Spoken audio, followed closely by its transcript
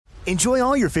Enjoy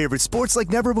all your favorite sports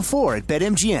like never before at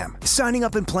BetMGM. Signing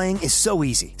up and playing is so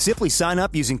easy. Simply sign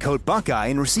up using code Buckeye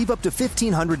and receive up to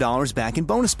 $1,500 back in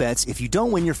bonus bets if you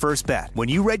don't win your first bet. When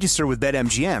you register with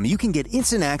BetMGM, you can get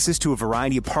instant access to a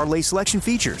variety of parlay selection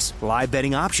features, live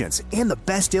betting options, and the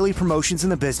best daily promotions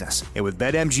in the business. And with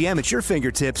BetMGM at your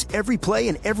fingertips, every play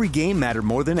and every game matter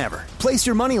more than ever. Place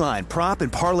your moneyline, prop,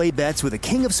 and parlay bets with the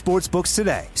king of sportsbooks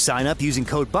today. Sign up using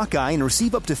code Buckeye and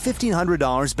receive up to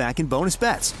 $1,500 back in bonus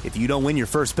bets if you don't win your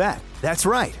first bet. That's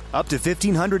right, up to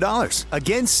 $1,500.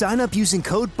 Again, sign up using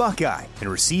code Buckeye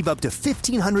and receive up to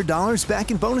 $1,500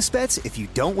 back in bonus bets if you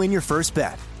don't win your first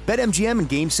bet. BetMGM and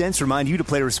GameSense remind you to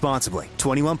play responsibly.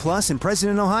 21 plus and present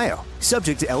in Ohio.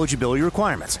 Subject to eligibility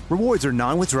requirements. Rewards are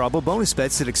non-withdrawable bonus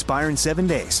bets that expire in 7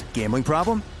 days. Gambling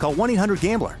problem? Call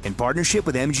 1-800-GAMBLER in partnership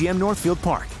with MGM Northfield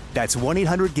Park. That's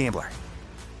 1-800-GAMBLER.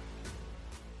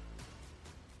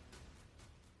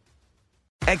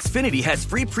 Xfinity has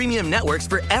free premium networks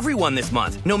for everyone this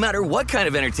month, no matter what kind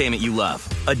of entertainment you love.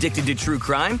 Addicted to true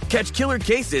crime? Catch killer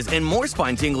cases and more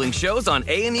spine-tingling shows on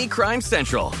A&E Crime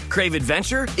Central. Crave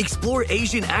adventure? Explore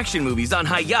Asian action movies on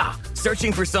Hi-YAH.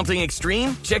 Searching for something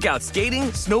extreme? Check out skating,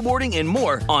 snowboarding, and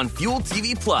more on Fuel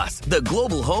TV Plus, the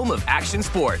global home of action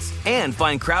sports. And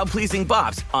find crowd-pleasing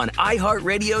bops on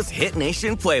iHeartRadio's Hit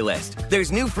Nation playlist.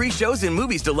 There's new free shows and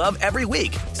movies to love every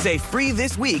week. Say free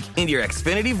this week in your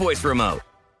Xfinity voice remote.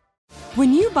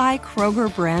 When you buy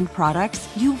Kroger brand products,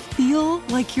 you feel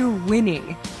like you're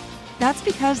winning. That's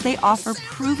because they offer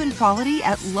proven quality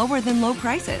at lower than low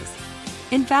prices.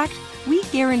 In fact, we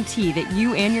guarantee that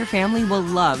you and your family will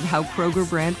love how Kroger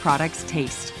brand products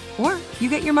taste, or you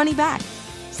get your money back.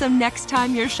 So next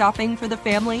time you're shopping for the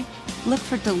family, look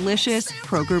for delicious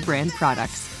Kroger brand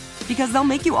products, because they'll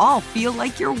make you all feel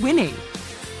like you're winning.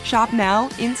 Shop now,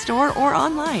 in-store, or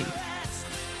online.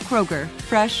 Kroger,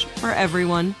 fresh for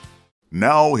everyone.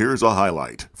 Now here's a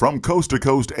highlight from Coast to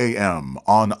Coast AM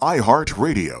on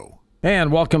iHeartRadio.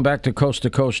 And welcome back to Coast.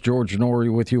 George Norrie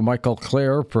with you. Michael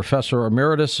Clare, Professor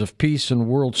Emeritus of Peace and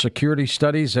World Security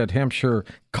Studies at Hampshire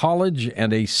College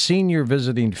and a Senior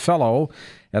Visiting Fellow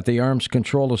at the Arms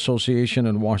Control Association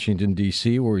in Washington,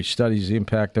 D.C., where he studies the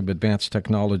impact of advanced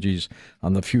technologies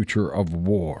on the future of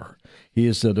war. He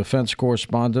is the defense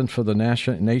correspondent for the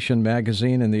Nation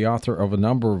magazine and the author of a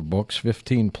number of books,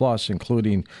 15 plus,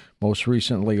 including most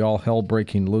recently All Hell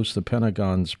Breaking Loose, the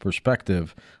Pentagon's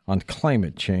Perspective on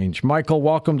Climate Change. Michael,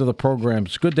 welcome to the program.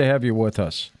 It's good to have you with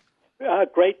us.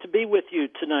 Great to be with you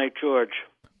tonight, George.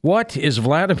 What is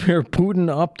Vladimir Putin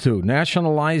up to?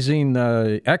 Nationalizing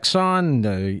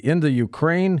Exxon into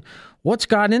Ukraine? What's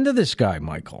got into this guy,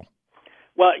 Michael?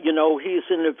 Well, he's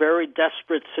in a very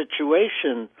desperate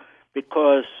situation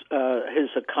because his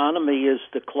economy is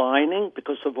declining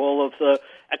because of all of the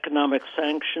economic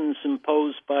sanctions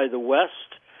imposed by the West.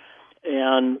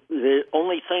 And the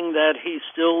only thing that he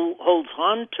still holds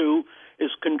on to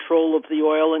is control of the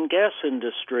oil and gas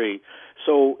industry.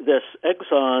 So this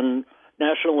Exxon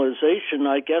nationalization,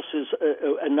 I guess, is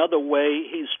another way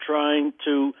he's trying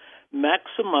to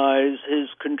maximize his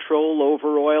control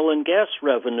over oil and gas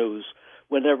revenues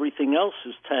when everything else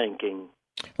is tanking.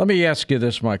 Let me ask you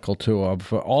this, Michael, too.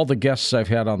 Of all the guests I've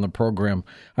had on the program,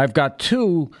 I've got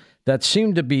two that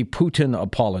seem to be Putin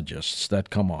apologists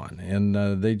that come on,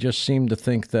 and they just seem to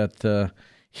think that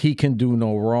he can do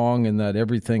no wrong and that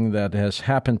everything that has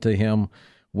happened to him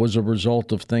was a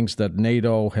result of things that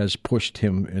NATO has pushed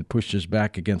him and pushed his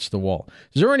back against the wall.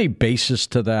 Is there any basis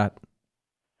to that?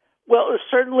 Well,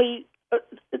 certainly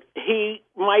he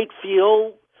might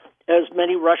feel, as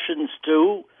many Russians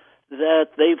do,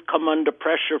 that they've come under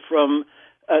pressure from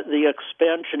the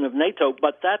expansion of NATO,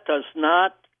 but that does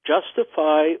not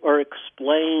justify or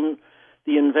explain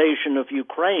the invasion of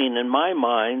Ukraine, in my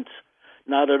mind,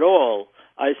 not at all.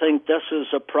 I think this is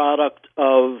a product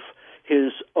of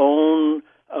his own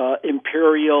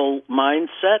imperial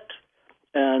mindset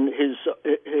and his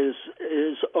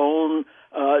own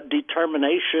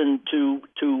determination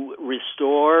to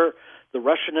restore the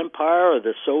Russian Empire or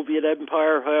the Soviet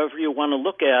Empire, however you want to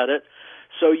look at it.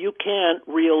 So you can't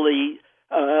really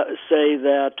say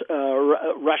that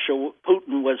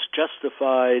Putin was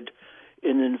justified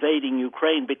in invading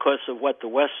Ukraine because of what the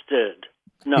West did.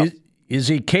 No. Is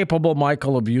he capable,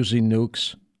 Michael, of using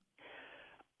nukes?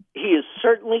 He is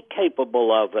certainly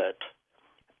capable of it,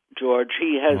 George.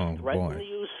 He has threatened the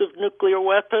use of nuclear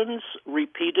weapons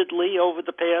repeatedly over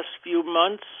the past few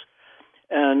months,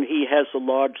 and he has a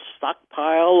large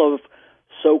stockpile of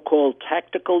so-called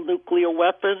tactical nuclear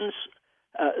weapons,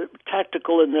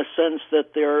 tactical in the sense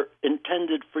that they're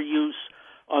intended for use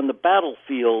on the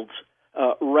battlefield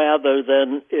rather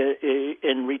than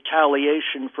in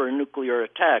retaliation for a nuclear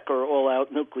attack or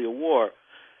all-out nuclear war.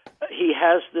 He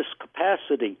has this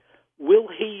capacity. Will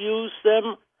he use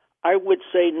them? I would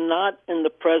say not in the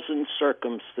present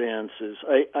circumstances.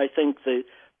 I think the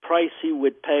price he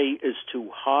would pay is too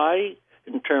high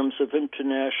in terms of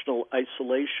international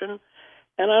isolation,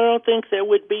 and I don't think there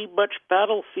would be much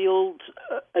battlefield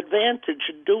advantage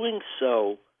in doing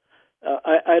so.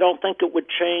 I don't think it would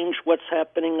change what's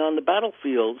happening on the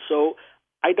battlefield, so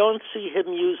I don't see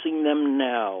him using them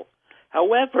now.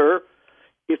 However,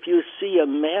 if you see a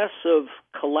massive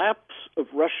collapse of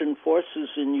Russian forces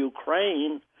in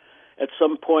Ukraine at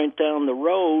some point down the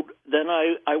road, then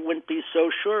I wouldn't be so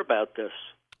sure about this.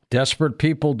 Desperate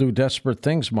people do desperate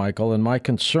things, Michael, and my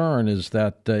concern is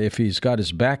that if he's got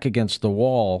his back against the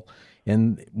wall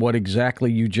and what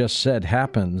exactly you just said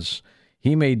happens,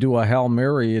 he may do a Hail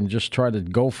Mary and just try to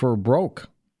go for broke.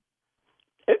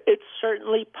 It's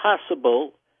certainly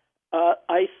possible.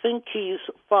 I think he's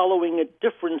following a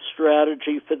different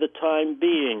strategy for the time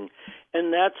being,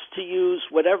 and that's to use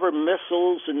whatever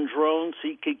missiles and drones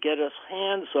he could get his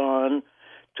hands on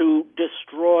to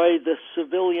destroy the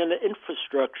civilian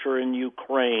infrastructure in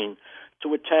Ukraine,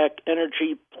 to attack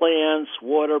energy plants,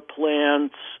 water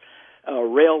plants,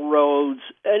 railroads,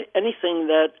 anything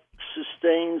that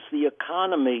sustains the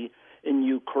economy in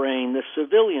Ukraine, the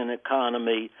civilian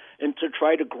economy, and to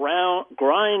try to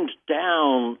grind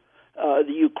down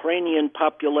the Ukrainian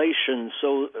population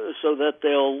so that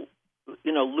they'll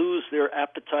lose their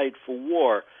appetite for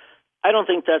war. I don't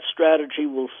think that strategy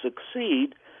will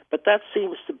succeed, but that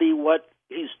seems to be what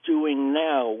he's doing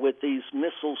now with these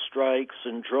missile strikes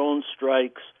and drone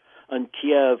strikes on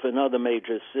Kiev and other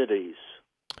major cities.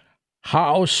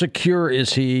 How secure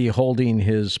is he holding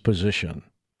his position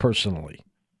personally?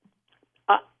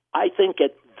 I think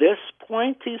at this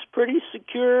point he's pretty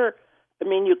secure. I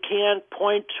mean, you can't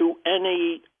point to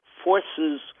any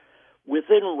forces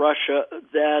within Russia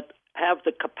that have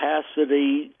the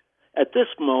capacity at this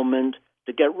moment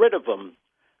to get rid of him.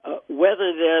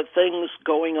 Whether there are things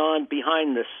going on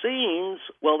behind the scenes,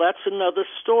 well, that's another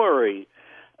story.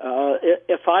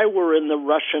 If I were in the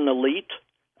Russian elite,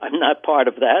 I'm not part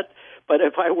of that, but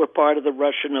if I were part of the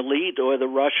Russian elite or the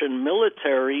Russian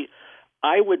military,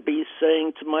 I would be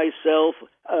saying to myself,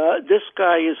 this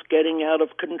guy is getting out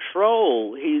of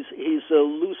control. He's a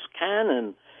loose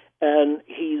cannon, and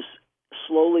he's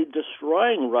slowly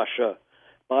destroying Russia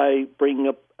by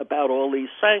bringing about all these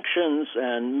sanctions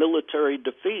and military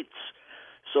defeats.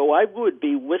 So I would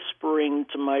be whispering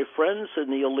to my friends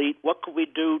in the elite, what could we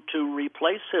do to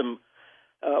replace him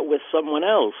with someone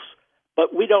else?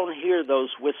 But we don't hear those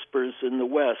whispers in the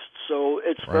West, so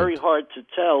it's very hard to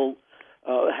tell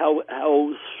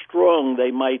how strong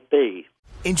they might be.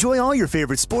 Enjoy all your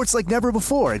favorite sports like never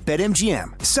before at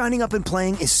BetMGM. Signing up and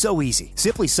playing is so easy.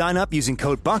 Simply sign up using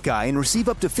code Buckeye and receive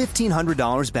up to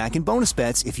 $1,500 back in bonus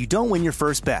bets if you don't win your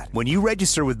first bet. When you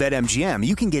register with BetMGM,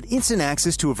 you can get instant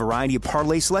access to a variety of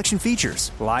parlay selection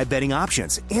features, live betting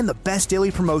options, and the best daily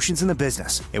promotions in the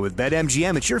business. And with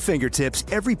BetMGM at your fingertips,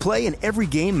 every play and every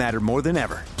game matter more than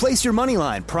ever. Place your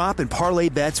moneyline, prop, and parlay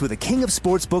bets with the king of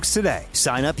sportsbooks today.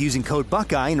 Sign up using code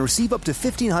Buckeye and receive up to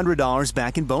 $1,500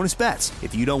 back in bonus bets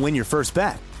if you don't win your first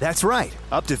bet. That's right,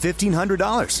 up to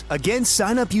 $1,500. Again,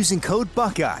 sign up using code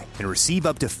Buckeye and receive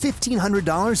up to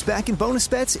 $1,500 back in bonus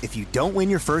bets if you don't win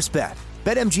your first bet.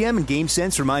 BetMGM and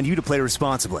GameSense remind you to play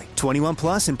responsibly. 21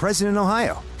 plus and present in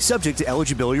Ohio. Subject to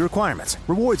eligibility requirements.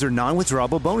 Rewards are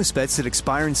non-withdrawable bonus bets that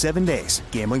expire in 7 days.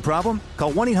 Gambling problem?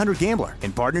 Call 1-800-GAMBLER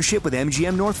in partnership with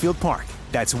MGM Northfield Park.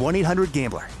 That's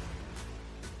 1-800-GAMBLER.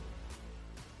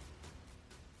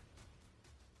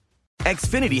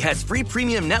 Xfinity has free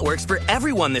premium networks for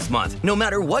everyone this month, no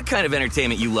matter what kind of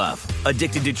entertainment you love.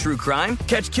 Addicted to true crime?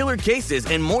 Catch killer cases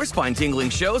and more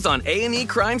spine-tingling shows on A&E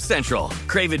Crime Central.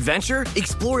 Crave adventure?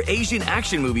 Explore Asian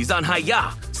action movies on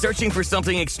Hi-Ya. Searching for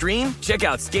something extreme? Check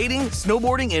out skating,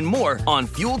 snowboarding, and more on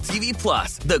Fuel TV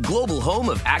Plus, the global home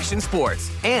of action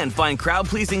sports. And find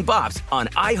crowd-pleasing bops on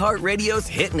iHeartRadio's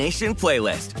Hit Nation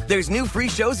playlist. There's new free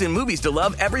shows and movies to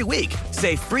love every week.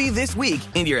 Say free this week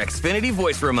in your Xfinity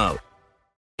voice remote.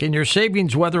 Can your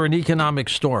savings weather an economic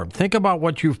storm? Think about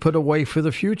what you've put away for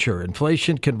the future.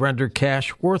 Inflation can render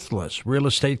cash worthless. Real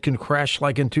estate can crash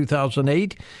like in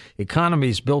 2008.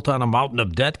 Economies built on a mountain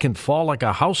of debt can fall like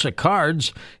a house of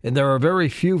cards. And there are very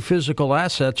few physical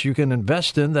assets you can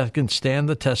invest in that can stand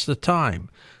the test of time.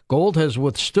 Gold has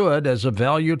withstood as a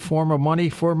valued form of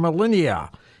money for millennia.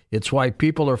 It's why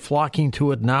people are flocking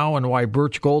to it now and why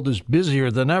Birch Gold is busier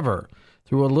than ever.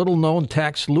 Through a little-known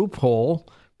tax loophole,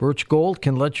 Birch Gold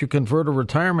can let you convert a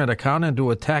retirement account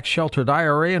into a tax-sheltered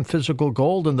IRA and physical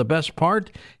gold, and the best part,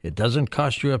 it doesn't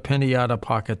cost you a penny out of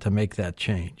pocket to make that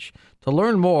change. To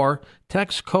learn more,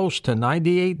 text COAST to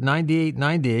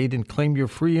 989898 and claim your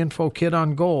free info kit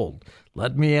on gold.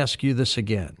 Let me ask you this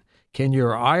again. Can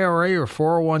your IRA or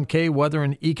 401k weather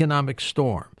an economic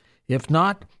storm? If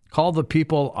not, call the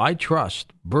people I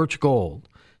trust, Birch Gold.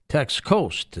 Text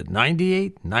COAST to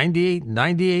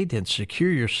 989898 and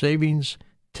secure your savings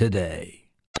today.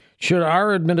 Should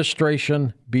our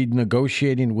administration be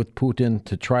negotiating with Putin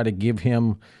to try to give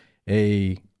him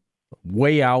a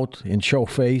way out and show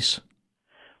face?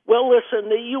 Well, listen,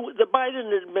 the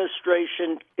Biden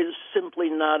administration is simply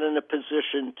not in a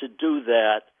position to do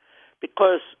that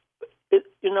because, the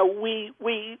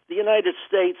United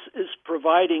States is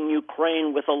providing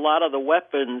Ukraine with a lot of the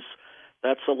weapons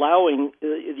that's allowing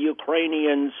the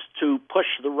Ukrainians to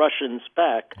push the Russians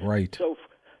back. Right. So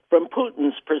from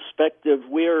Putin's perspective,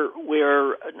 we're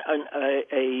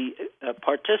a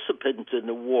participant in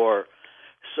the war.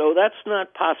 So that's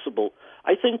not possible.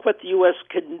 I think what the U.S.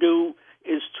 can do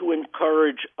is to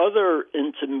encourage other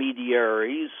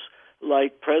intermediaries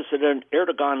like President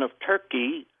Erdogan of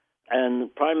Turkey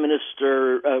and Prime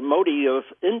Minister Modi of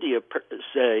India,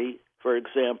 for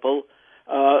example,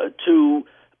 to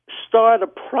start a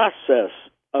process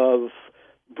of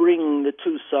bringing the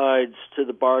two sides to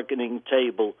the bargaining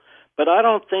table. But I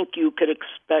don't think you could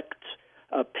expect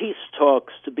peace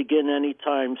talks to begin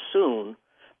anytime soon.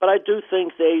 But I do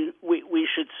think we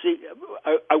should see.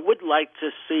 I would like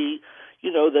to see,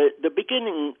 the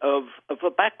beginning of a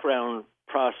background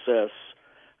process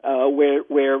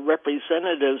where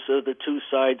representatives of the two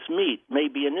sides meet,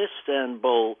 maybe in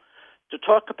Istanbul, to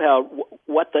talk about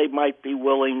what they might be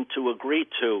willing to agree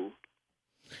to.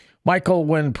 Michael,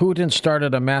 when Putin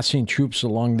started amassing troops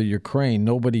along the Ukraine,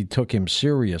 nobody took him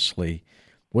seriously.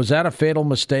 Was that a fatal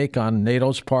mistake on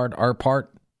NATO's part, our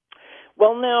part?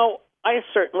 Well, now, I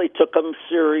certainly took him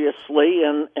seriously,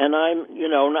 and I'm,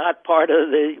 not part of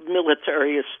the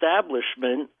military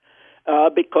establishment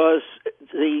because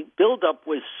the buildup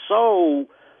was so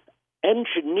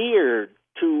engineered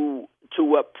to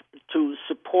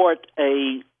support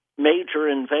a major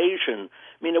invasion.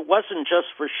 I mean, it wasn't just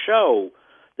for show.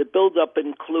 The buildup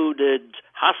included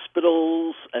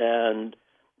hospitals and,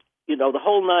 the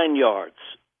whole nine yards.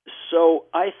 So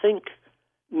I think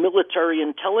military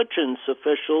intelligence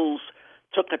officials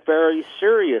took it very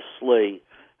seriously.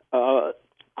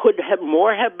 Could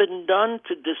more have been done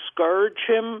to discourage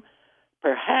him?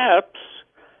 Perhaps,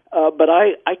 but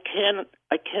I can't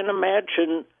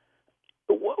imagine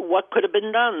what could have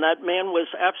been done. That man was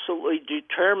absolutely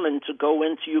determined to go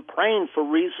into Ukraine for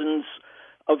reasons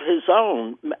of his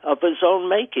own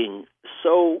making.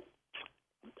 So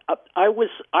I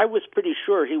was pretty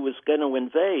sure he was going to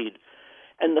invade,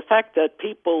 and the fact that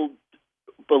people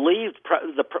believed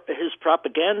his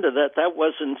propaganda that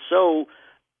wasn't so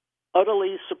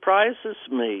utterly surprises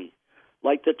me.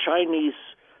 Like the Chinese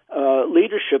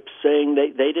leadership saying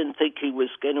they didn't think he was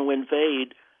going to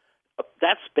invade.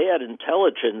 That's bad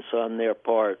intelligence on their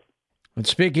part. And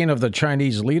speaking of the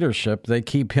Chinese leadership, they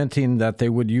keep hinting that they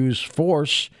would use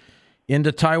force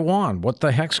into Taiwan. What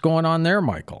the heck's going on there,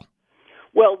 Michael?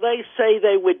 Well, they say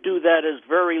they would do that as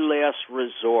very last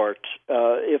resort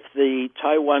if the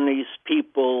Taiwanese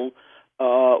people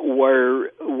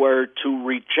were to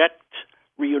reject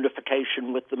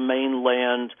reunification with the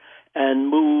mainland and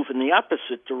move in the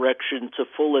opposite direction to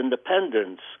full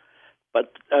independence.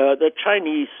 But the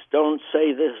Chinese don't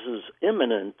say this is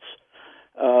imminent.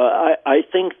 I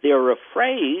think they're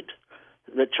afraid,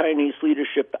 the Chinese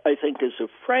leadership, I think, is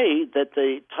afraid that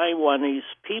the Taiwanese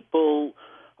people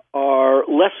are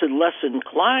less and less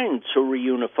inclined to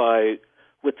reunify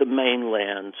with the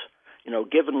mainland.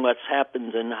 Given what's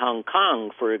happened in Hong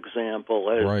Kong, for example,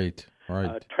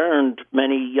 has turned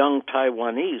many young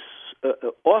Taiwanese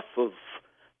off of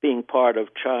being part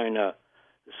of China.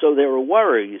 So there are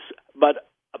worries. But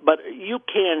you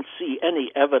can't see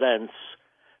any evidence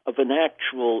of an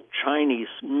actual Chinese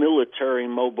military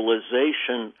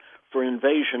mobilization for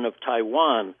invasion of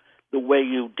Taiwan the way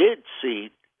you did see,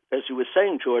 as you were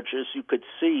saying, George, as you could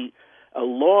see a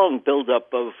long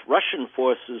buildup of Russian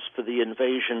forces for the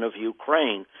invasion of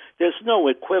Ukraine. There's no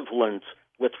equivalent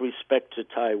with respect to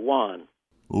Taiwan.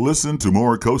 Listen to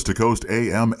more Coast to Coast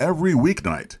AM every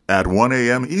weeknight at 1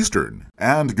 a.m. Eastern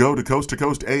and go to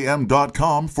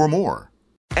coasttocoastam.com for more.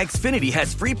 Xfinity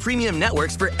has free premium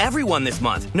networks for everyone this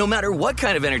month, no matter what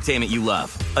kind of entertainment you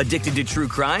love. Addicted to true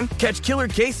crime? Catch killer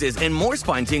cases and more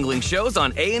spine-tingling shows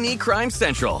on A&E Crime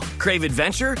Central. Crave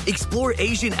adventure? Explore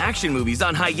Asian action movies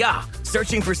on Hi-YAH.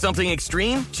 Searching for something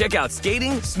extreme? Check out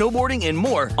skating, snowboarding, and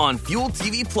more on Fuel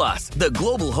TV Plus, the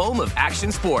global home of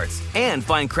action sports. And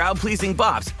find crowd-pleasing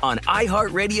bops on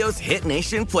iHeartRadio's Hit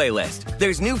Nation playlist.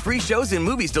 There's new free shows and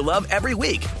movies to love every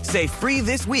week. Say free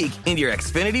this week in your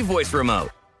Xfinity voice remote.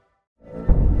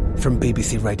 From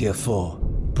BBC Radio 4,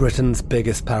 Britain's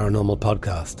biggest paranormal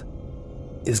podcast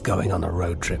is going on a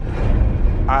road trip.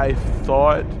 I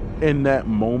thought in that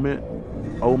moment,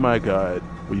 oh my God,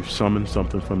 we've summoned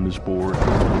something from this board.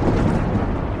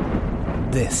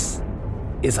 This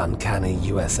is Uncanny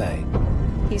USA.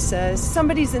 He says,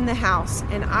 somebody's in the house,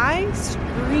 and I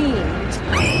screamed.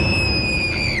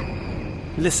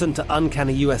 Listen to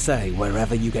Uncanny USA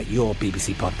wherever you get your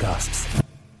BBC podcasts,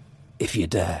 if you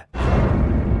dare.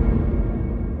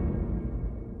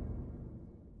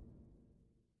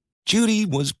 Judy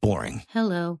was boring.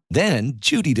 Hello. Then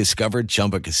Judy discovered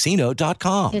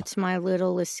ChumbaCasino.com. It's my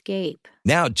little escape.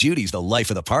 Now Judy's the life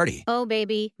of the party. Oh,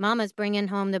 baby, mama's bringing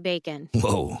home the bacon.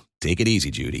 Whoa, take it easy,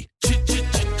 Judy.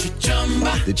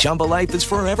 The Chumba life is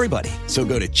for everybody. So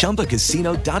go to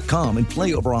ChumbaCasino.com and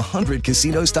play over 100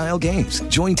 casino-style games.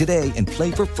 Join today and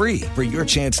play for free for your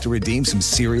chance to redeem some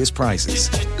serious prizes.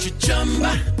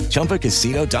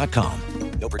 ChumbaCasino.com.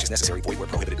 No purchase necessary. Void where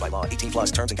prohibited by law.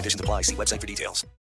 18+ terms and conditions apply. See website for details.